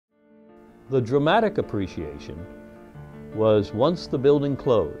The dramatic appreciation was once the building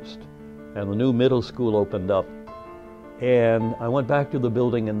closed and the new middle school opened up, and I went back to the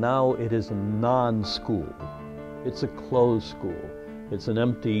building, and now it is a non-school. It's a closed school. It's an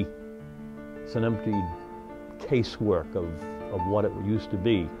empty casework of what it used to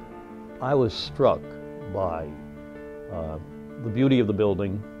be. I was struck by the beauty of the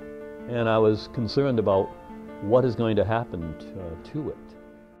building, and I was concerned about what is going to happen to it.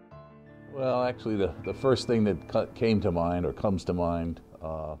 Well, actually, the first thing that came to mind or comes to mind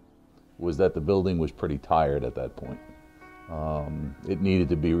was that the building was pretty tired at that point. It needed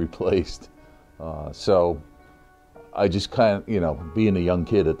to be replaced. So I just kind of, being a young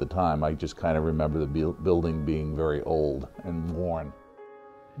kid at the time, I just kind of remember the building being very old and worn.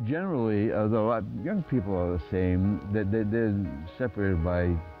 Generally, although young people are the same, they're separated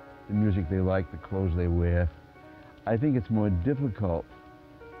by the music they like, the clothes they wear. I think it's more difficult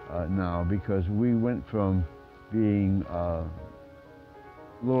now because we went from being a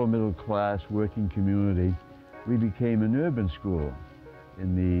lower middle class working community, we became an urban school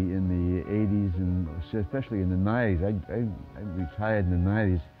in the 80s and especially in the 90s. I retired in the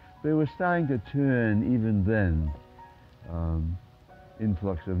 90s, but it was starting to turn even then.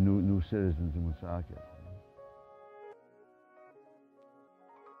 Influx of new citizens in Woonsocket.